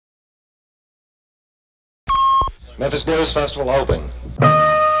Memphis Blues Festival open.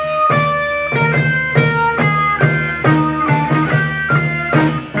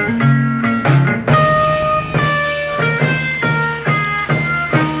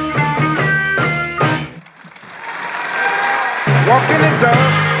 Walk in the door.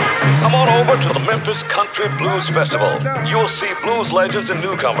 Come on over to the Memphis Country Blues Festival. You'll see blues legends and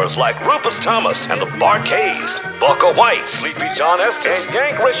newcomers like Rufus Thomas and the Bar-Kays, Bucka White, Sleepy John Estes, and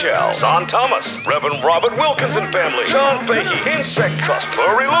Yank Rochelle, Son Thomas, Reverend Robert Wilkins and family, John Fahey, Insect Trust,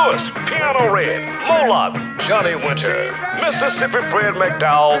 Furry Lewis, Piano Red, Moloch, Johnny Winter, Mississippi Fred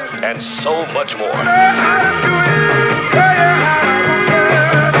McDowell, and so much more.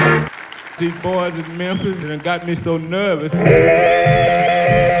 These boys in Memphis and got me so nervous.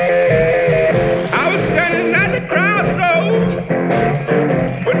 I was standing at the crossroads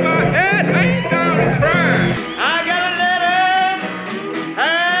with my head hanging down and crying. I got a letter,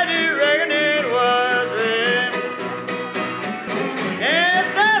 how do you reckon it was written? And it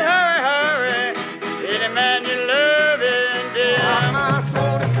said, hurry, hurry, any man you love and dear. I'm a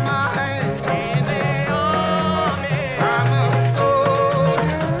soldier, mine. In the army, I'm a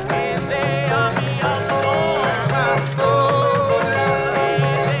soldier. in the army of the Lord. I'm a soldier. In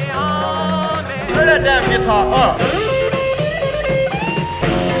the army. Turn that damn guitar up.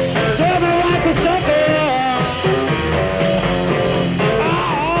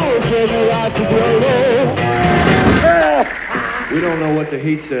 We don't know what the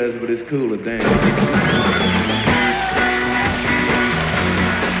heat says, but it's cool to dance.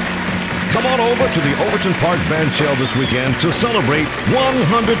 Come on over to the Overton Park Band Shell this weekend to celebrate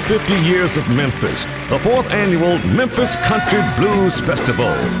 150 years of Memphis, the 4th annual Memphis Country Blues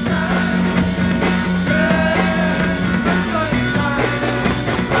Festival.